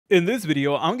In this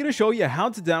video, I'm going to show you how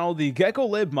to download the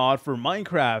Geckolib mod for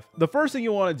Minecraft. The first thing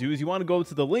you want to do is you want to go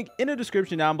to the link in the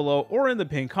description down below or in the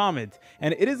pinned comment,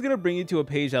 and it is going to bring you to a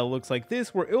page that looks like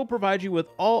this where it will provide you with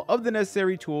all of the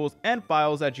necessary tools and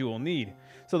files that you will need.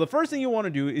 So the first thing you want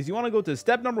to do is you want to go to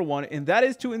step number 1, and that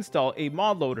is to install a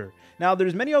mod loader. Now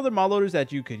there's many other mod loaders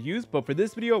that you could use, but for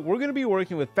this video we're going to be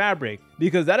working with Fabric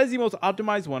because that is the most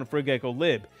optimized one for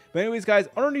Geckolib. But anyways guys,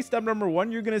 underneath step number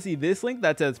 1 you're going to see this link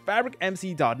that says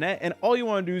fabricmc.net, and all you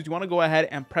want to do is you want to go ahead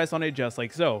and press on it just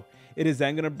like so. It is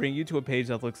then going to bring you to a page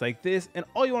that looks like this, and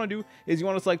all you want to do is you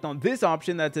want to select on this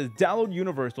option that says download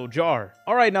universal jar.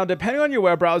 Alright, now depending on your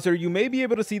web browser, you may be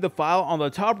able to see the file on the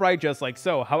top right just like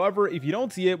so. However, if you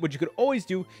don't see it, what you could always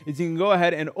do is you can go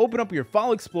ahead and open up your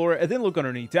file explorer and then look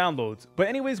underneath downloads. But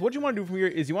anyways, what you want to do from here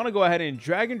is you want to go ahead and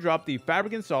drag and drop the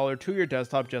Fabric installer to your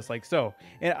desktop just like so.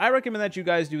 And I recommend that you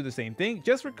guys do the same thing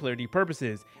just for clarity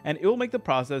purposes, and it will make the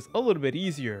process a little bit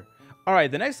easier.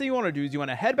 Alright, the next thing you want to do is you want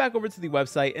to head back over to the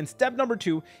website, and step number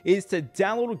 2 is to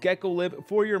download Geckolib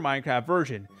for your Minecraft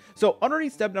version. So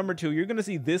underneath step number 2, you're going to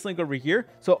see this link over here.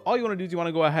 So all you want to do is you want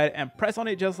to go ahead and press on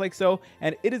it just like so,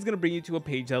 and it is going to bring you to a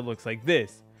page that looks like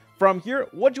this. From here,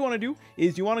 what you want to do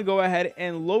is you want to go ahead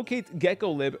and locate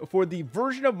Geckolib for the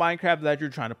version of Minecraft that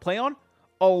you're trying to play on,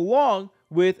 along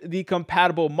with the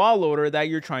compatible mod loader that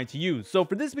you're trying to use. So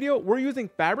for this video, we're using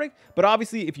Fabric, but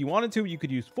obviously if you wanted to, you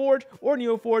could use Forge or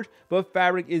NeoForge, but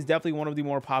Fabric is definitely one of the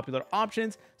more popular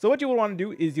options. So what you would want to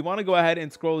do is you want to go ahead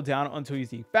and scroll down until you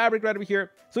see Fabric right over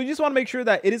here. So you just want to make sure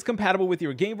that it is compatible with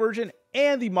your game version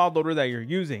and the mod loader that you're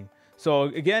using. So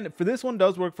again, for this one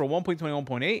does work for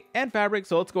 1.21.8 and Fabric.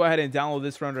 So let's go ahead and download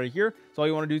this one right here. So all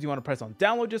you want to do is you want to press on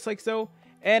download just like so.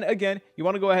 And again, you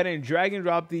want to go ahead and drag and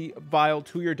drop the file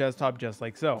to your desktop just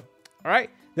like so. All right,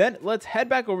 then let's head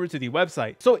back over to the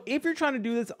website. So if you're trying to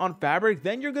do this on Fabric,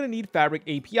 then you're going to need Fabric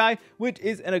API, which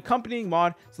is an accompanying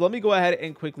mod. So let me go ahead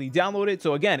and quickly download it.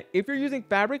 So again, if you're using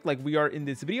Fabric like we are in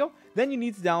this video, then you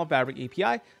need to download Fabric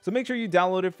API. So make sure you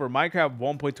download it for Minecraft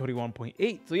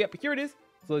 1.21.8. So yep, here it is.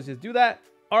 So let's just do that.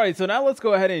 Alright, so now let's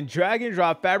go ahead and drag and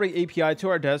drop Fabric API to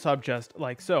our desktop just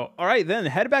like so. Alright, then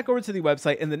head back over to the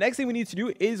website, and the next thing we need to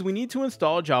do is we need to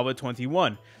install Java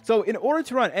 21. So in order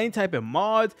to run any type of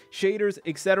mods, shaders,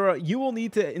 etc., you will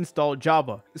need to install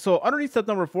Java. So underneath step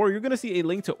number 4, you're going to see a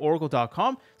link to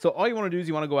oracle.com. So all you want to do is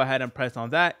you want to go ahead and press on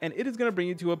that, and it is going to bring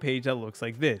you to a page that looks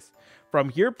like this. From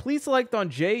here, please select on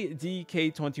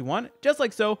JDK21, just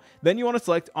like so. Then you want to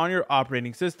select on your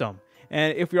operating system.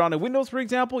 And if you're on a Windows, for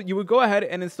example, you would go ahead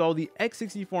and install the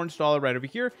x64 installer right over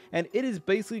here. And it is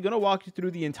basically going to walk you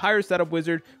through the entire setup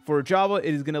wizard for Java.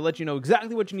 It is going to let you know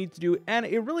exactly what you need to do. And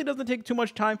it really doesn't take too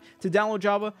much time to download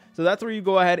Java. So that's where you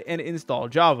go ahead and install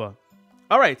Java.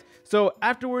 Alright, so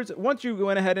afterwards, once you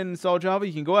went ahead and install Java,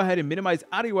 you can go ahead and minimize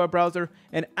out of your web browser.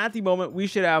 And at the moment, we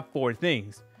should have 4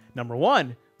 things. Number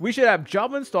 1, we should have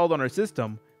Java installed on our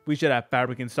system. We should have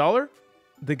Fabric installer,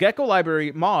 the Gecko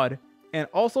library mod, and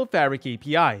also Fabric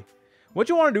API. What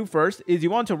you want to do first is you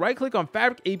want to right click on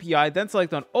Fabric API, then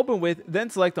select on Open With, then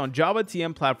select on Java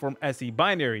TM Platform SE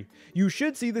Binary. You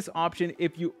should see this option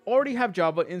if you already have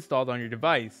Java installed on your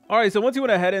device. Alright, so once you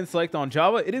went ahead and select on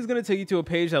Java, it is going to take you to a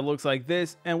page that looks like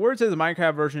this, and where it says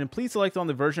Minecraft version, please select on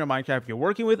the version of Minecraft you're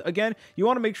working with. Again, you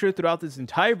want to make sure throughout this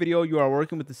entire video you are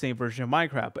working with the same version of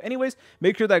Minecraft. But anyways,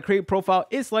 make sure that Create Profile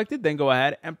is selected, then go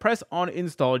ahead and press on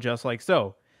Install just like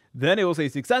so. Then it will say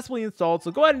successfully installed,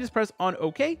 so go ahead and just press on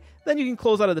OK. Then you can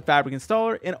close out of the Fabric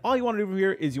installer, and all you want to do from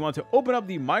here is you want to open up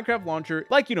the Minecraft launcher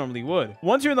like you normally would.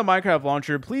 Once you're in the Minecraft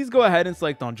launcher, please go ahead and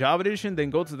select on Java Edition, then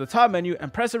go to the top menu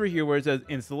and press over here where it says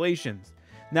installations.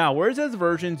 Now, where it says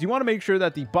versions, you want to make sure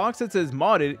that the box that says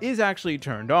modded is actually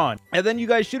turned on. And then you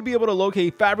guys should be able to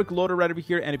locate Fabric Loader right over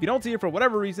here. And if you don't see it for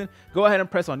whatever reason, go ahead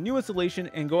and press on new installation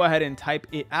and go ahead and type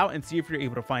it out and see if you're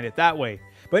able to find it that way.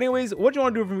 But anyways, what you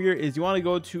want to do from here is you want to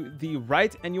go to the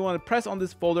right and you want to press on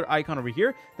this folder icon over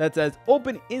here that says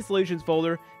open installations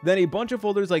folder. Then a bunch of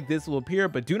folders like this will appear,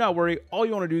 but do not worry. All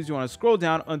you want to do is you want to scroll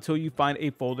down until you find a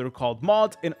folder called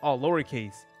mods in all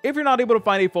lowercase. If you're not able to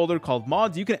find a folder called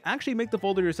mods, you can actually make the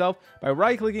folder yourself by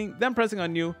right clicking, then pressing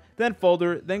on new, then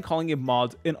folder, then calling it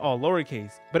mods in all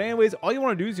lowercase. But anyways, all you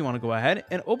want to do is you want to go ahead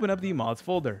and open up the mods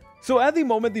folder. So at the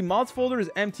moment, the mods folder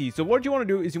is empty. So what you want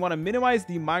to do is you want to minimize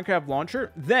the Minecraft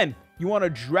launcher. Then you want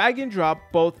to drag and drop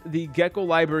both the Gecko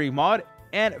library mod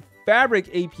and Fabric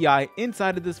API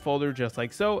inside of this folder just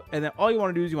like so. And then all you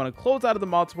want to do is you want to close out of the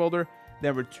mods folder,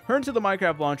 then return to the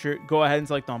Minecraft launcher, go ahead and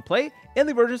select on play. In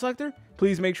the version selector,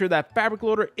 please make sure that Fabric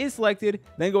Loader is selected,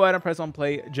 then go ahead and press on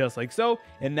play just like so.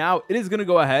 And now it is going to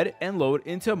go ahead and load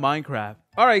into Minecraft.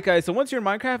 Alright guys, so once you're in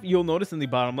Minecraft, you'll notice in the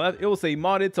bottom left, it will say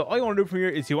modded. So all you want to do from here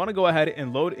is you want to go ahead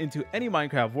and load into any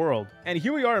Minecraft world. And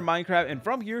here we are in Minecraft, and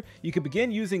from here, you can begin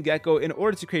using Gecko in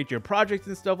order to create your projects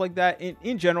and stuff like that, and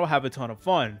in general, have a ton of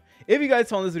fun. If you guys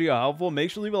found this video helpful,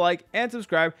 make sure to leave a like and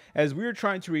subscribe, as we are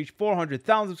trying to reach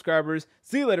 400,000 subscribers.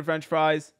 See you later, French fries.